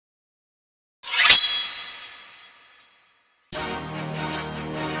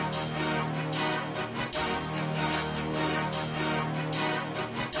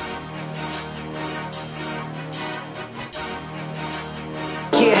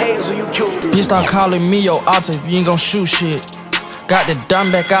Hazel, you killed this. You start calling me your author if you ain't gon' shoot shit. Got the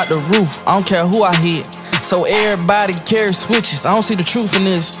dumb back out the roof, I don't care who I hit. So everybody carry switches, I don't see the truth in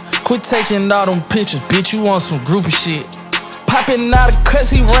this. Quit taking all them pictures, bitch, you want some groupie shit. Popping out of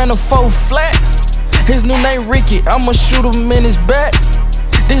cuts, he ran a 4 flat. His new name Ricky, I'ma shoot him in his back.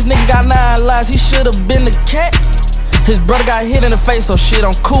 This nigga got 9 lives, he should've been the cat. His brother got hit in the face, so shit,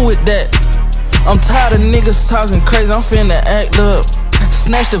 I'm cool with that. I'm tired of niggas talking crazy, I'm finna act up.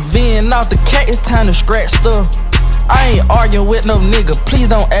 Snatch the VN off the cat, it's time to scratch stuff. I ain't arguing with no nigga, please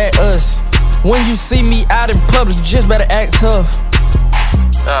don't act us. When you see me out in public, you just better act tough.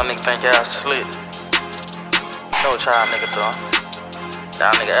 Y'all nigga think y'all slick. Know what y'all nigga doing.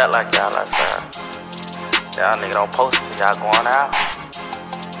 Y'all nigga act like y'all outside. Y'all nigga don't post it till y'all going out.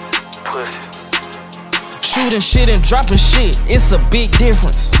 Pussy. Shooting shit and dropping shit, it's a big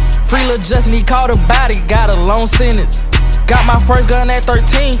difference. Free Lil Justin, he caught a body, got a long sentence. Got my first gun at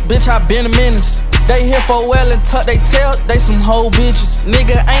 13, bitch, I been a menace. They here for well and tuck they tail, they some hoe bitches.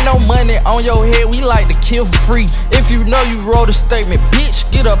 Nigga, ain't no money on your head, we like to kill for free. If you know you wrote a statement, bitch,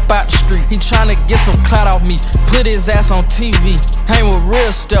 get up out the street. He tryna get some clout off me, put his ass on TV. Hang with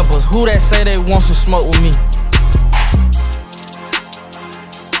real steppers, who that say they want some smoke with me?